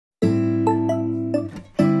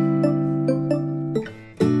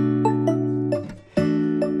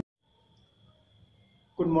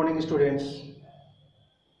morning, students.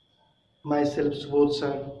 Myself Subodh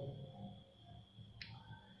sir.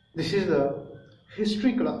 This is the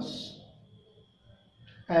history class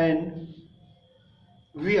and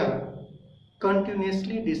we are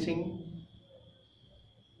continuously discussing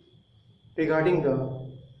regarding the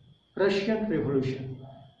Russian Revolution.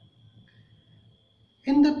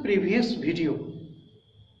 In the previous video,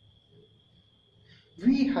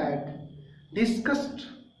 we had discussed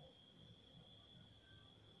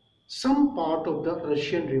some part of the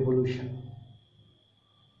Russian Revolution.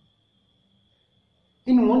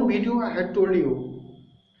 In one video I had told you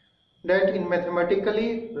that in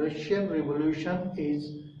mathematically Russian Revolution is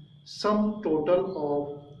sum total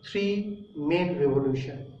of three main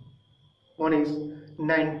revolutions. One is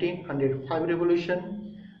 1905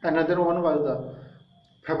 revolution, another one was the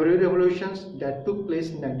February revolutions that took place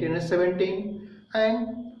in 1917,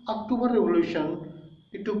 and October revolution,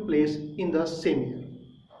 it took place in the same year.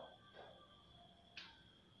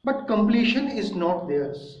 But completion is not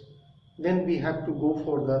theirs. Then we have to go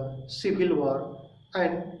for the civil war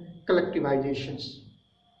and collectivizations.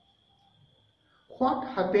 What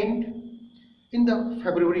happened in the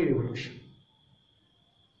February Revolution?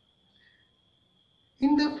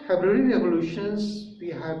 In the February revolutions, we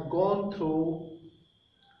have gone through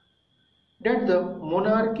that the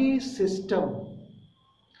monarchy system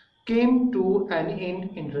came to an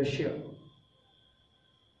end in Russia.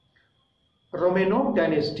 Romanov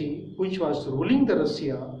dynasty, which was ruling the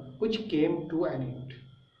Russia, which came to an end,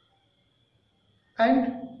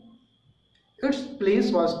 and its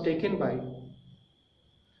place was taken by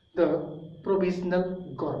the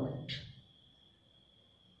provisional government.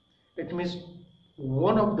 It means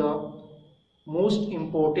one of the most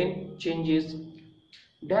important changes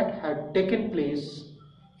that had taken place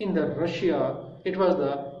in the Russia, it was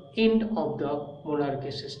the end of the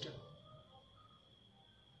monarchy system.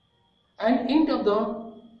 And end of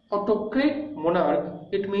the autocrat monarch,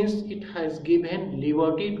 it means it has given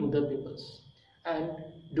liberty to the peoples. And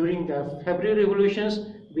during the February revolutions,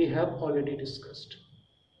 we have already discussed.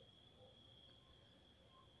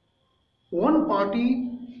 One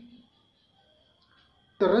party,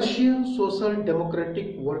 the Russian Social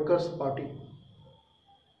Democratic Workers' Party,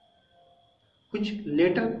 which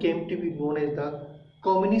later came to be known as the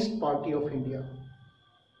Communist Party of India.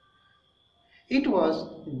 It was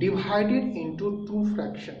divided into two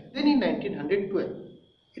fractions. Then in 1912,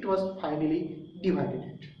 it was finally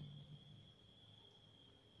divided.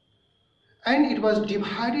 And it was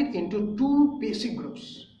divided into two basic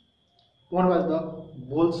groups. One was the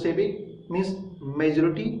Bolshevik, means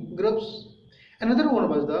majority groups. Another one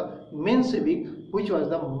was the Menshevik, which was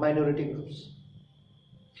the minority groups.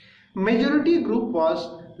 Majority group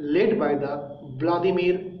was led by the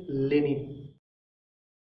Vladimir Lenin.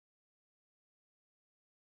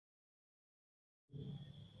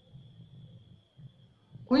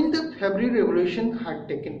 When the February Revolution had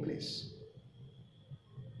taken place,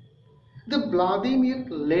 the Vladimir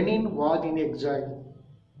Lenin was in exile.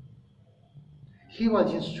 He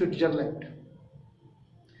was in Switzerland,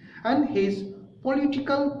 and his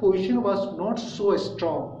political position was not so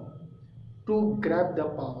strong to grab the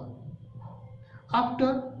power.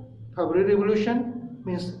 After February Revolution,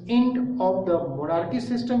 means end of the monarchy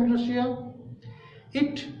system in Russia,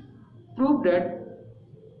 it proved that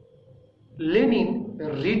Lenin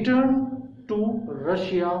returned to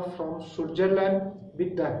Russia from Switzerland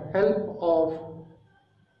with the help of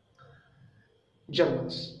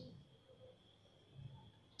Germans.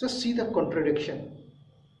 Just see the contradiction.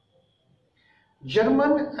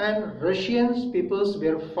 German and Russian peoples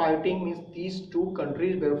were fighting, means these two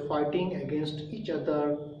countries were fighting against each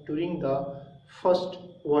other during the First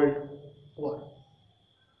World War.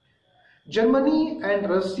 Germany and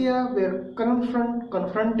Russia were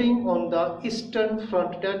confronting on the Eastern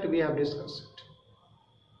Front that we have discussed.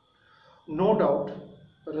 No doubt,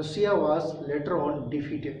 Russia was later on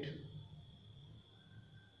defeated.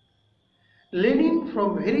 Lenin,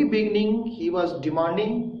 from very beginning, he was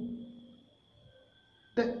demanding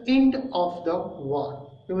the end of the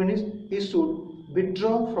war. He should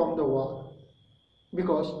withdraw from the war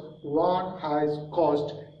because war has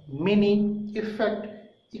caused many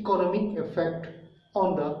economic effect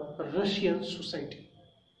on the Russian society.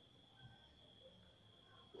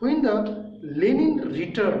 When the Lenin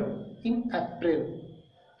returned in April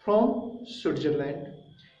from Switzerland,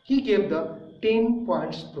 he gave the 10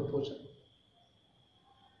 points proposal.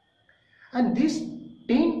 And this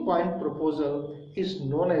 10-point proposal is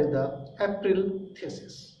known as the April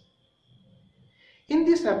thesis. In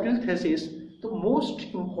this April thesis, the most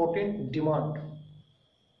important demand,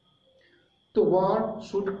 the war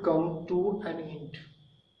should come to an end.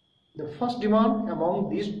 The first demand among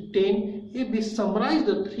these 10, if we summarize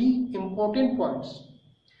the 3 important points,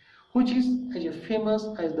 which is as famous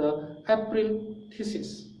as the April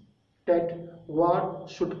thesis, that war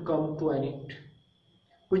should come to an end.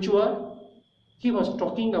 Which war? He was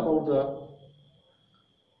talking about the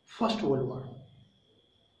First World War.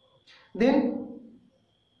 Then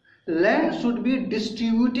land should be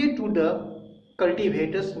distributed to the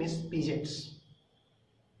cultivators, means peasants,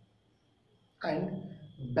 and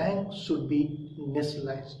banks should be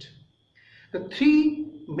nationalized. The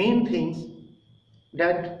 3 main things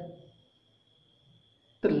that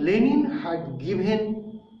the Lenin had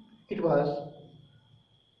given, it was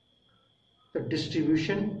the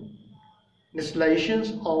distribution,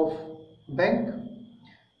 nationalizations of bank,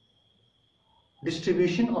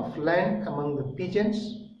 distribution of land among the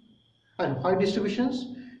peasants. And why distributions?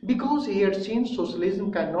 Because he had seen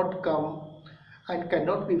socialism cannot come and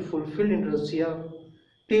cannot be fulfilled in Russia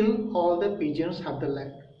till all the peasants have the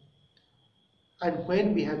land. And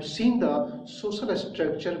when we have seen the social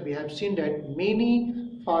structure, we have seen that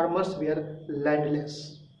many farmers were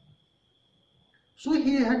landless. So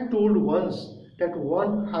he had told once that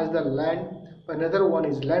one has the land, another one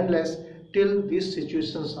is landless. Till these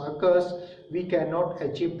situations occurs, we cannot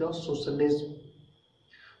achieve the socialism.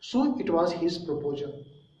 So it was his proposal.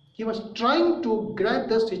 He was trying to grab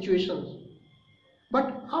the situation.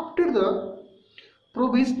 But after the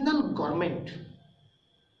provisional government,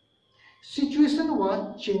 situation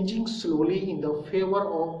was changing slowly in the favor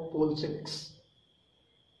of Bolsheviks.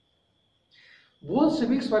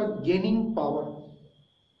 Bolsheviks were gaining power.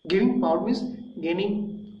 Gaining power means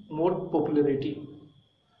gaining more popularity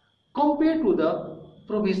compared to the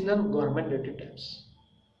provisional government at times.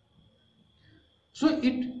 So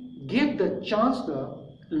it gave the chance the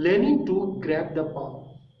Lenin to grab the power.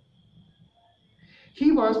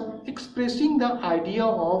 He was expressing the idea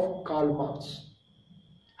of Karl Marx,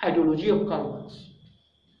 ideology of Karl Marx,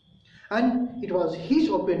 and it was his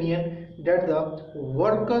opinion that the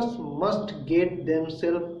workers must get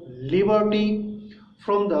themselves liberty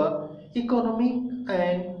from the economic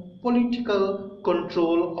and political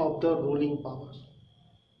control of the ruling powers.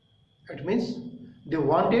 It means they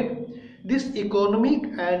wanted this economic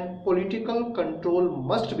and political control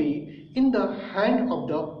must be in the hand of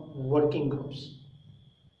the working groups.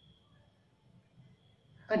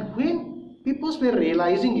 And when people were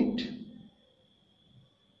realizing it,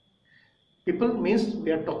 people means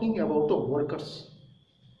we are talking about the workers,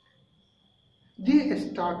 they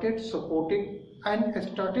started supporting and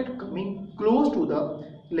started coming close to the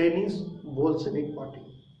Lenin's Bolshevik party.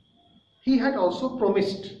 He had also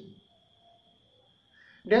promised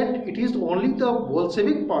that it is only the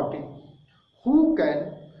Bolshevik party who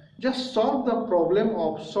can just solve the problem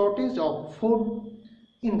of shortage of food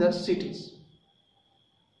in the cities.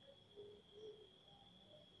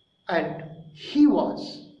 And he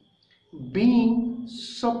was being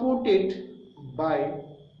supported by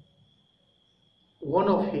one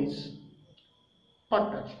of his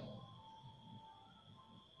partners,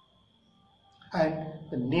 and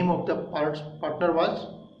the name of the partner was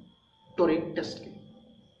Trotsky,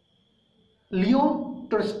 Leon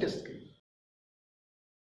Trotsky.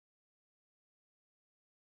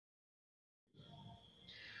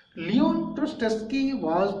 Leon Trotsky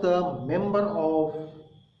was the member of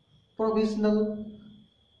Provisional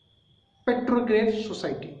Petrograd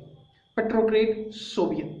Society, Petrograd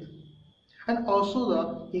Soviet, and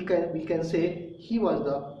also we can say he was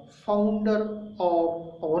the founder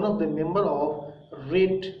of one of the member of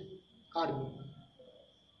Red Army,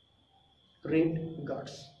 Red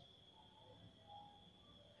Guards.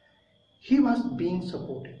 He was being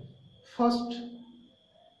supported. First,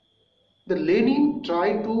 the Lenin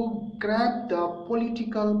tried to grab the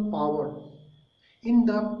political power in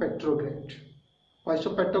the Petrograd. Why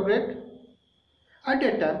so Petrograd? At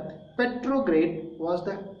that time, Petrograd was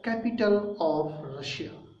the capital of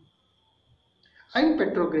Russia. In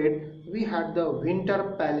Petrograd, we had the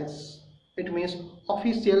Winter Palace. It means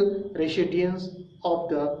official residence of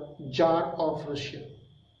the Tsar of Russia.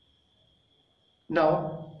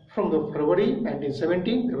 Now, from the February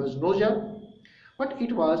 1917, there was no Tsar, but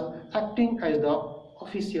it was acting as the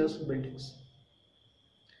officials' buildings.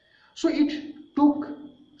 So it took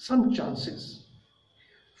some chances.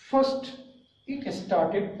 First, it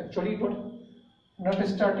started, actually it was not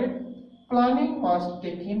started, planning was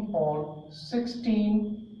taken on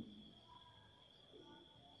 16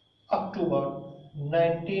 October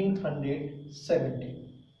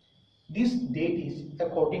 1917. This date is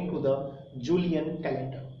according to the Julian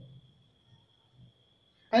calendar.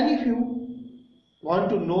 And if you want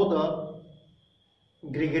to know the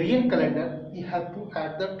Gregorian calendar, we have to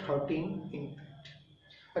add the 13 in it.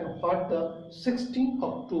 And what the 16th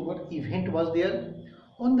October event was there?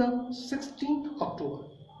 On the 16th October,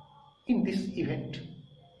 in this event,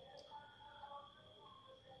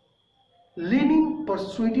 Lenin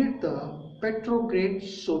persuaded the Petrograd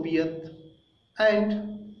Soviet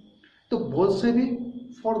and the Bolshevik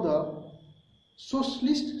for the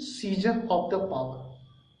socialist seizure of the power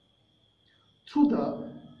through the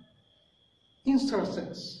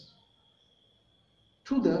insurrections,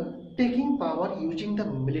 through the taking power using the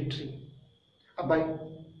military. By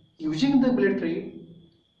using the military,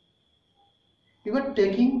 they were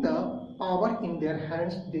taking the power in their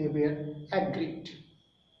hands, they were agreed.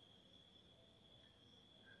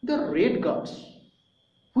 The Red Guards,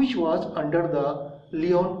 which was under the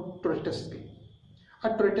Leon Trotsky.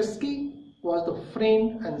 Trotsky was the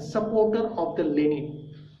friend and supporter of the Lenin.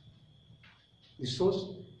 This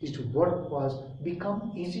shows his work was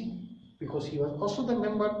become easy because he was also the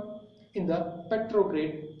member in the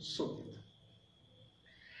Petrograd Soviet.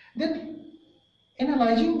 Then,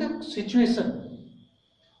 analyzing the situation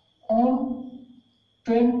on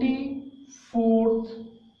 24th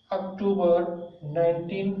October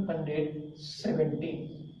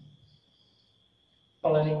 1917,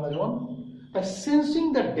 planning was on. By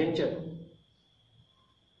sensing the danger,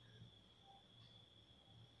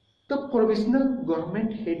 the provisional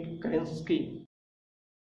government head Kerensky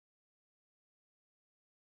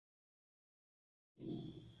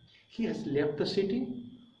he has left the city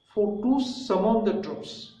to summon the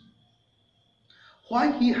troops.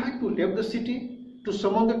 Why he had to leave the city to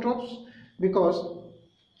summon the troops? Because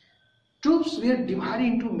troops were divided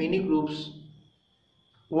into many groups.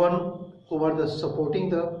 One who were supporting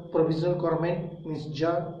the provisional government, means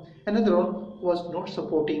Jar. Another one who was not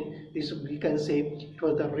supporting this, we can say it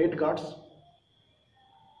was the Red Guards.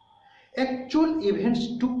 Actual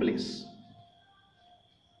events took place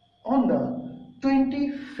on the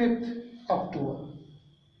 25th October.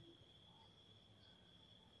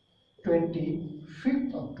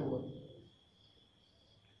 25th October.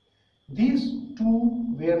 These two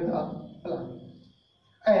were the plan.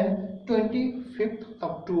 And 25th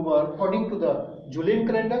October, according to the Julian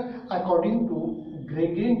calendar, according to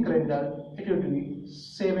Gregorian calendar, it will be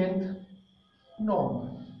 7th November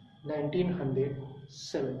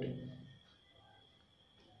 1917.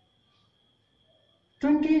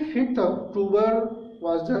 25th October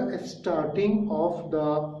was the starting of the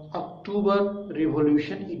October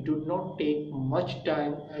Revolution. It did not take much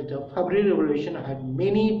time as the February Revolution had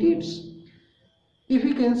many dates. If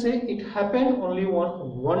we can say it happened only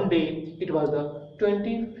one day, it was the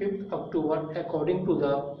 25th October according to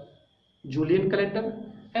the Julian calendar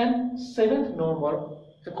and 7th November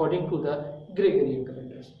according to the Gregorian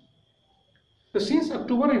calendars. So since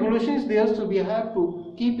October Revolution is there, so we have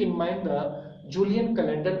to keep in mind the Julian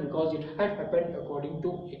calendar because it had happened according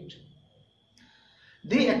to it.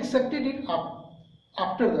 They accepted it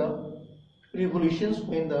after the revolutions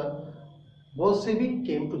when the Bolshevik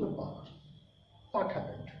came to the power. What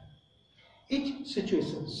happened? Each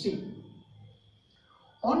situation, see,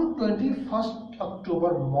 on 21st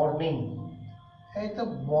October morning, in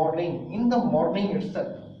the morning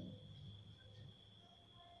itself,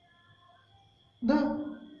 the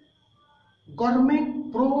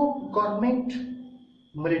pro-government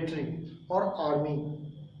military or army,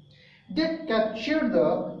 they captured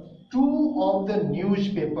the two of the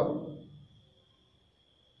newspaper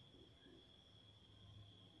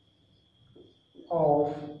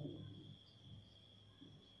of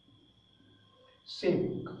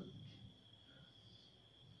Civic.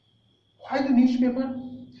 Why the newspaper?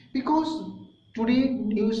 Because today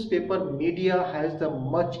newspaper media has the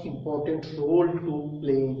much important role to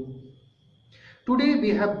play. Today we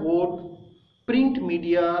have both print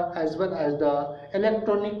media as well as the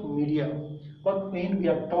electronic media. But when we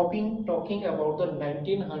are talking about the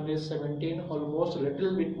 1917, almost a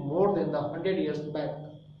little bit more than the 100 years back,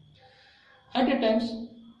 at the times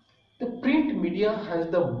the print media has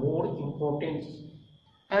the more importance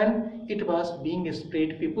and it was being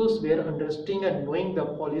spread. People were understanding and knowing the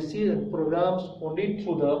policies and programs only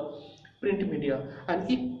through the print media, and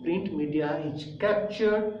if print media is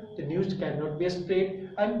captured, the news cannot be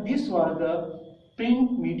spread. And this was the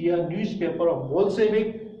print media newspaper of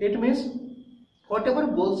Bolshevik. It means whatever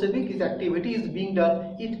Bolshevik activity is being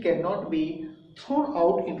done, it cannot be thrown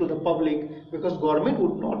out into the public because government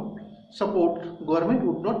would not support, government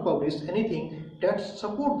would not publish anything that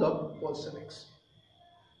support the Bolsheviks.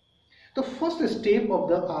 The first step of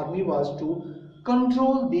the army was to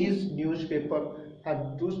control these newspapers,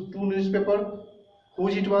 and those two newspapers,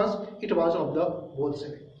 whose it was of the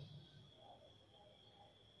Bolshevik.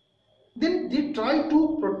 Then they tried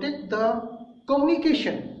to protect the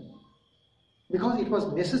communication, because it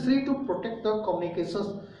was necessary to protect the communications,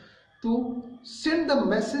 to send the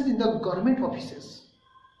message in the government offices.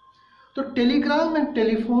 So telegram and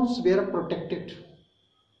telephones were protected,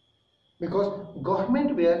 because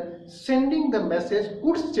government were sending the message,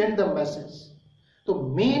 could send the message. The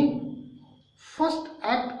main first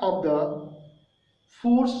act of the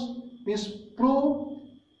force means pro-ruler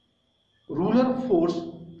force,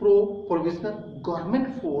 pro-provisional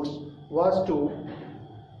government force, was to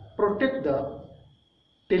protect the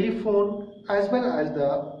telephone as well as the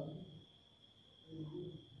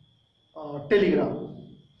telegram.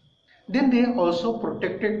 Then they also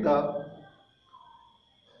protected the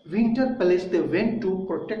Winter Palace. They went to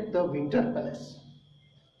protect the Winter Palace.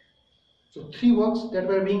 So three works that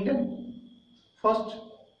were being done. First,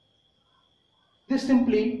 they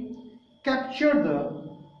simply captured the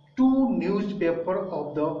two newspapers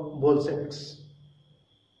of the Bolsheviks.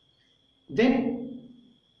 Then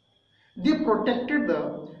they protected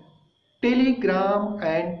the telegram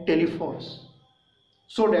and telephones,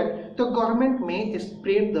 so that the government may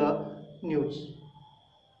spread the news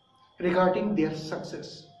regarding their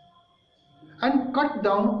success, and cut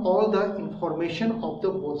down all the information of the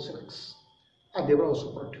Bolsheviks, and they were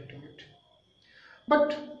also protecting it.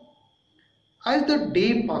 But as the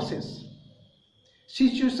day passes,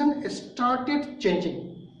 situation started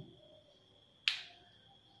changing.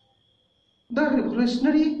 The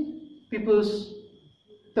revolutionary peoples,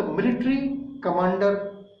 the military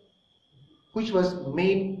commander which was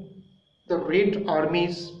made, the Red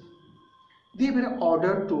Armies, they were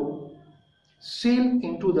ordered to sail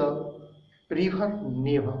into the river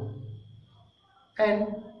Neva, and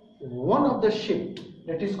one of the ships,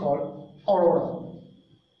 that is called Aurora,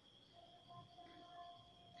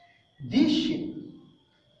 this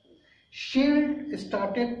ship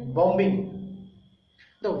started bombing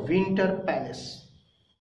the Winter Palace.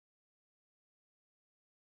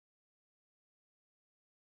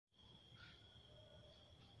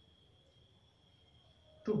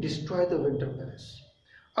 To destroy the Winter Palace.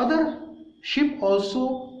 Other ship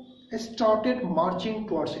also started marching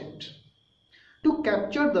towards it to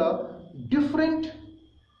capture the different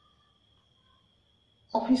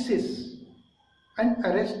offices and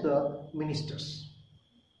arrest the ministers.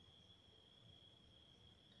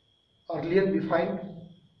 Earlier we find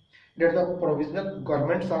that the provisional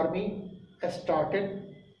government's army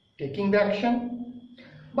started taking the action,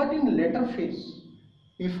 but in later phase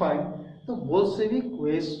we find the Bolshevik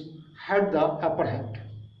ways had the upper hand.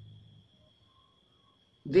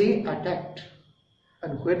 They attacked,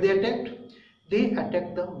 and where they attacked? They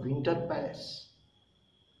attacked the Winter Palace,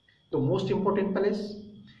 the most important palace.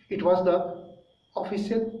 It was the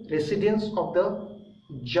official residence of the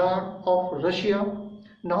Tsar of Russia.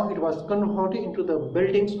 Now it was converted into the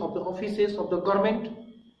buildings of the offices of the government.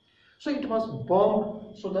 So it was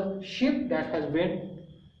bombed. So the ship that has went,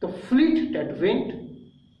 the fleet that went,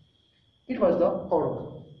 it was the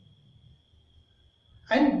Aurora.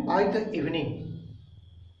 And by the evening,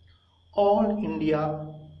 All India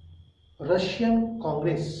Russian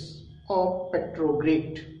Congress of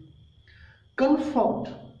Petrograd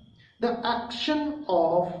confirmed the action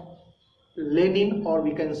of Lenin, or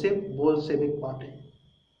we can say Bolshevik party.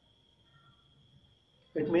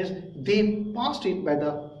 It means they passed it by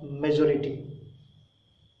the majority,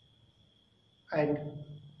 and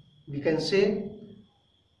we can say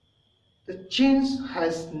the change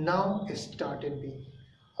has now started being.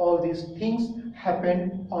 All these things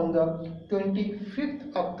happened on the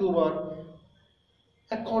 25th October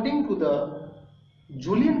according to the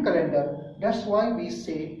Julian calendar. That's why we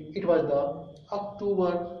say it was the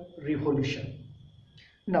October Revolution.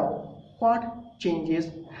 Now, what changes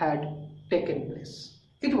had taken place?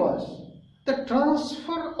 It was the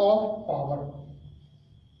transfer of power.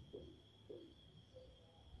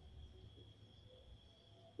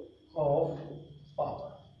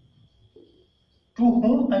 To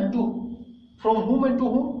whom and to, from whom and to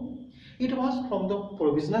whom? It was from the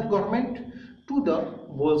provisional government to the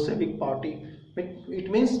Bolshevik party.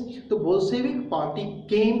 It means the Bolshevik party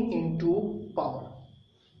came into power.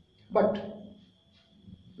 But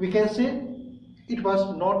we can say it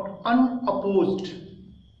was not unopposed.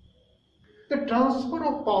 The transfer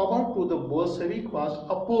of power to the Bolshevik was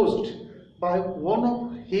opposed by one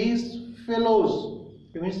of his fellows,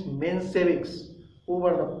 it means Mensheviks, who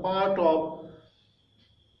were the part of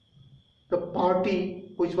the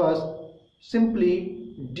party which was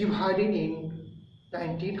simply divided in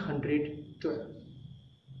 1912.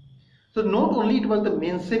 So not only it was the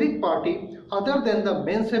Menshevik party, other than the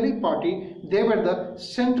Menshevik party, they were the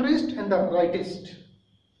centrist and the rightist.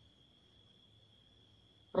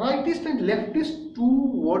 rightist and leftist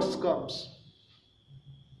two words comes.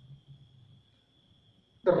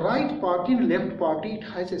 The right party and left party, it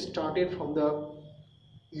has started from the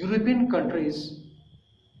European countries.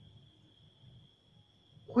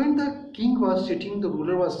 When the king was sitting, the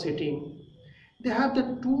ruler was sitting, they have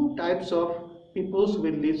the two types of peoples who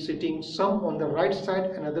will live sitting, some on the right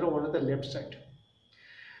side, another one on the left side.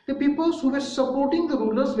 The peoples who were supporting the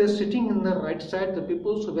rulers were sitting in the right side, the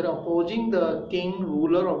peoples who were opposing the king,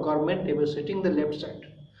 ruler or government, they were sitting in the left side.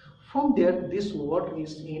 From there, this word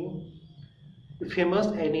is in famous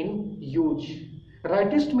and in use.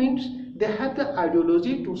 Rightist means they have the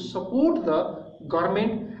ideology to support the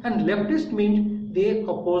government, and leftist means they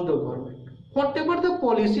oppose the government. Whatever the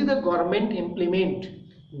policy the government implement,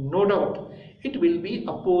 no doubt it will be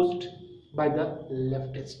opposed by the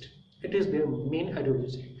leftist. It is their main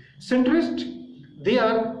ideology. Centrist, they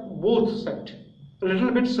are both sides. A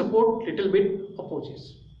little bit support, little bit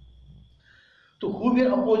opposes. So who were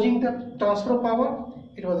opposing the transfer of power?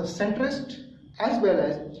 It was the centrist as well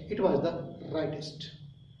as it was the rightist.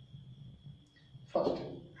 First,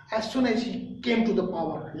 as soon as he came to the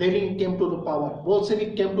power, Lenin came to the power,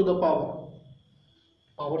 Bolshevik came to the power,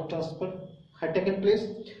 power transfer had taken place,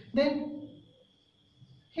 then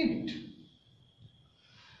he did.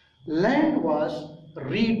 Land was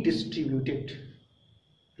redistributed.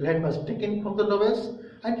 Land was taken from the nobles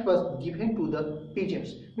and it was given to the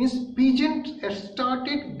peasants. Means peasants had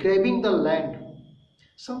started grabbing the land.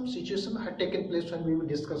 Some situation had taken place when we will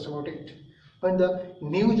discuss about it. When the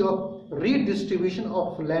news of redistribution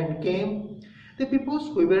of land came, the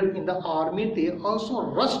people who were in the army, they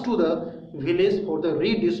also rushed to the village for the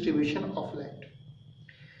redistribution of land.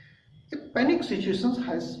 A panic situation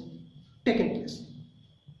has taken place.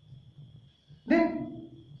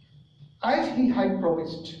 Then, as he had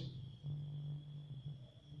promised,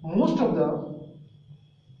 most of the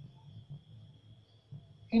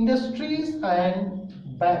industries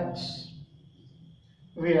and banks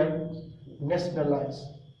were nationalized.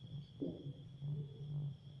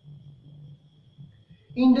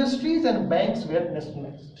 Industries and banks were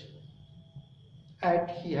nationalized. And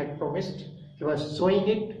he had promised, he was showing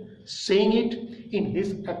it, saying it in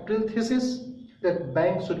his April thesis that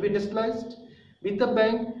banks should be nationalized. With the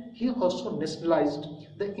bank, he also nationalized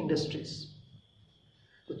the industries.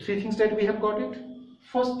 The three things that we have got it.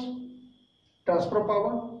 First, transfer of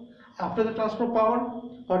power. After the transfer of power,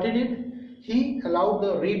 what he did? He allowed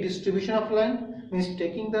the redistribution of land, means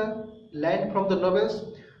taking the land from the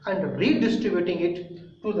nobles and redistributing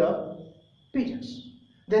it to the peasants.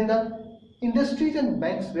 Then the industries and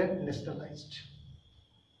banks were nationalized.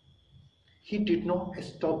 He did not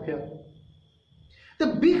stop here.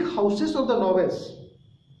 The big houses of the nobles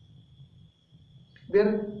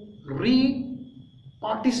were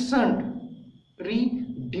repartitioned,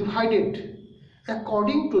 redivided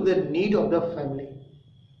according to the need of the family.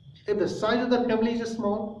 If the size of the family is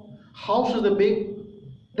small, house is big,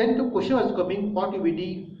 then the question was coming, what will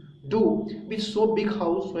we do with so big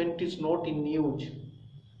house when it is not in use?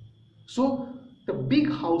 So the big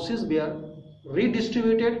houses were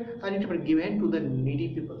redistributed and it was given to the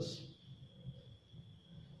needy peoples.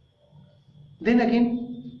 Then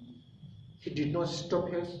again, he did not stop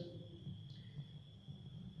here.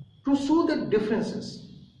 To show the differences,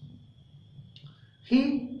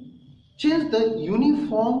 he changed the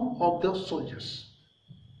uniform of the soldiers.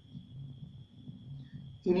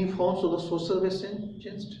 Uniforms of the soldiers were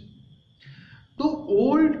changed. The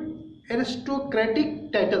old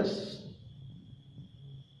aristocratic titles,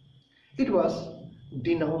 it was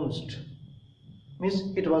denounced,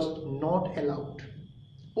 means it was not allowed.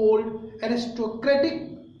 Old aristocratic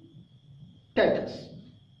titles,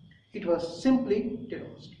 it was simply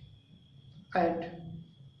denounced. And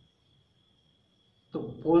the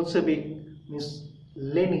Bolshevik, means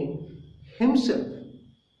Lenin himself,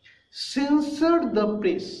 censored the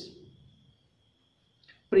press.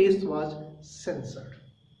 Press was censored.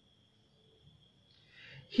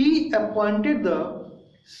 He appointed the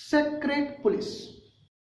secret police.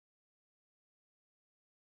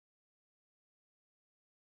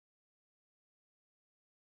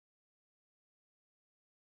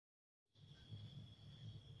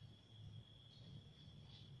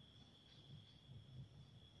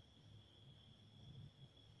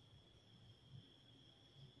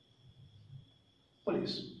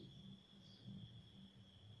 Police.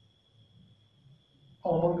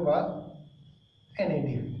 Among was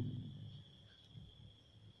NADV.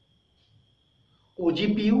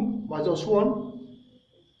 OGPU was also on,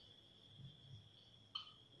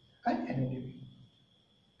 and NADV.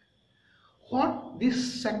 What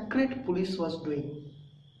this secret police was doing?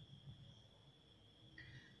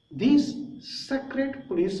 These secret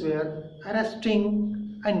police were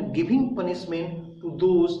arresting and giving punishment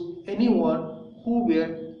to anyone who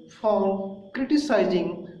were found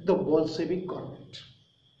criticizing the Bolshevik government.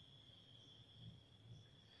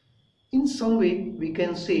 In some way, we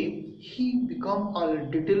can say he became a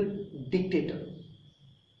little dictator.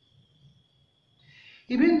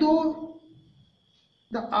 Even though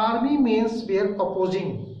the army men were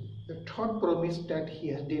opposing, the third promise that he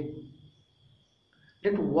had did,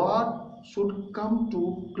 that war should come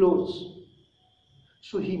to close.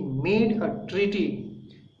 So he made a treaty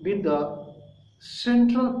with the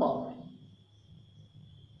central power,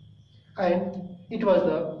 and it was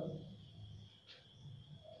the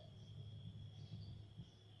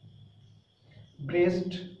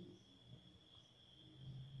Brest-Litovsk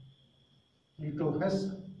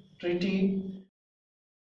Treaty.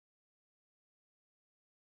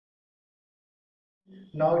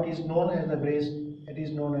 Now it is known as the Brest, it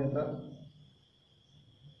is known as the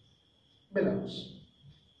Belarus.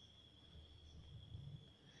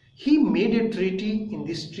 He made a treaty. In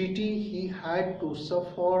this treaty, he had to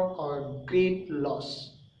suffer a great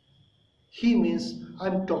loss. He means,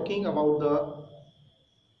 I'm talking about the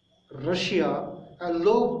Russia,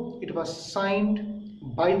 although it was signed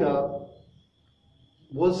by the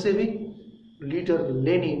Bolshevik leader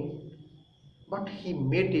Lenin, but he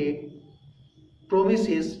made a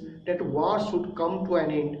promises that war should come to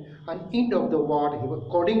an end of the war,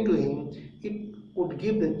 according to him, it would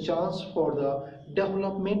give the chance for the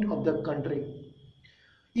development of the country.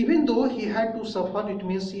 Even though he had to suffer, it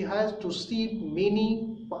means he has to see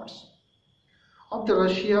many parts of the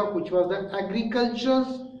Russia, which was the agriculture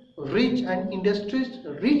rich and industries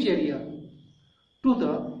rich area, to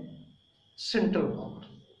the central power.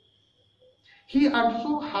 He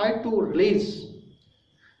also had to release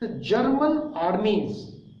the German armies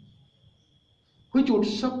which would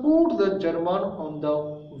support the German on the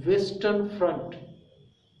Western Front.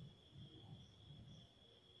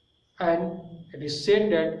 And it is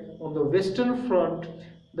said that on the Western Front,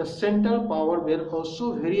 the central power were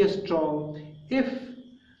also very strong. If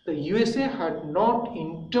the USA had not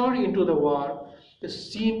entered into the war, the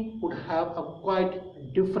scene would have a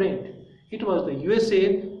quite different. It was the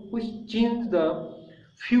USA which changed the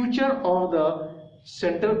future of the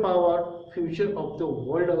central power, future of the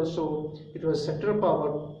world also. It was central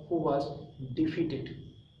power who was defeated.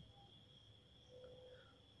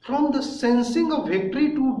 From the sensing of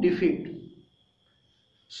victory to defeat,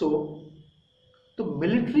 so the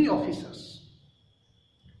military officers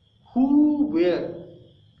who were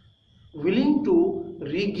willing to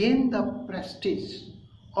regain the prestige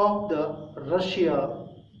of the Russia,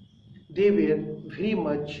 they were very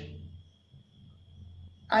much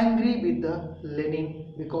angry with the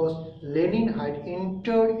Lenin, because Lenin had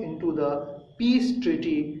entered into the peace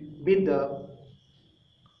treaty with the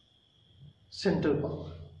central power.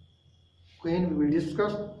 When we will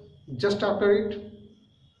discuss just after it,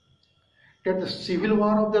 that the civil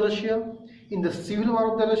war of the Russia, in the civil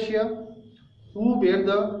war of the Russia, who were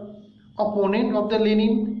the opponent of the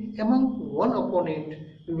Lenin? Among one opponent,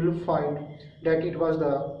 we will find that it was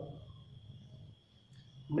the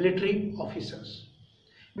military officers.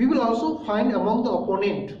 We will also find among the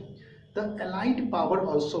opponent the Allied power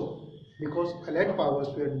also, because Allied powers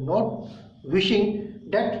were not wishing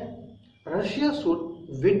that Russia should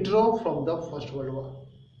withdraw from the First World War.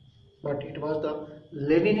 But it was the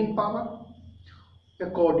Lenin in power,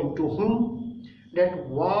 according to whom that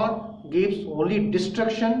war gives only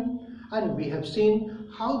destruction, and we have seen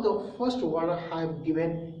how the First War have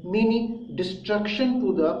given many destruction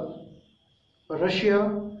to the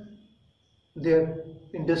Russia. Their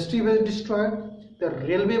industry was destroyed, the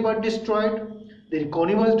railway was destroyed, the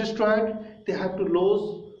economy was destroyed, they have to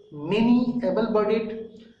lose many able-bodied,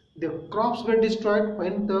 their crops were destroyed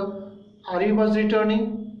when the army was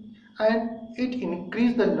returning, and it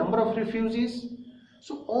increased the number of refugees.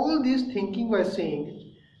 So all this thinking was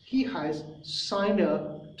saying he has signed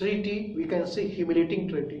a treaty, we can say humiliating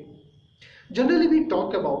treaty. Generally we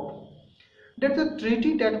talk about that the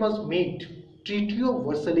treaty that was made, Treaty of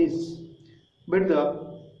Versailles, with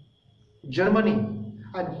the Germany,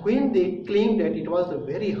 and when they claimed that it was a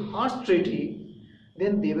very harsh treaty,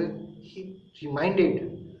 then they were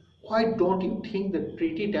reminded, why don't you think the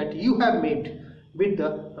treaty that you have made with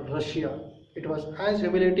the Russia, it was as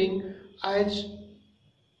humiliating, as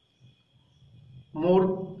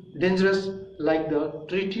more dangerous like the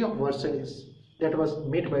Treaty of Versailles that was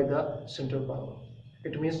made by the Central Power.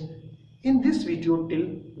 It means in this video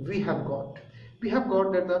till we have got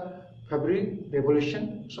that the February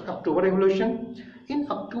Revolution, so October Revolution. In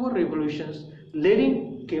October Revolutions,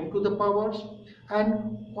 Lenin came to the powers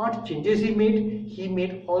And what changes he made? He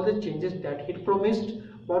made all the changes that he promised,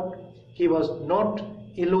 but he was not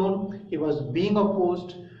alone, he was being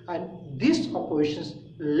opposed, and these oppositions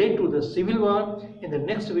led to the civil war. In the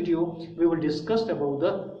next video, we will discuss about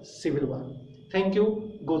the civil war. Thank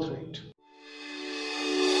you. Go through it.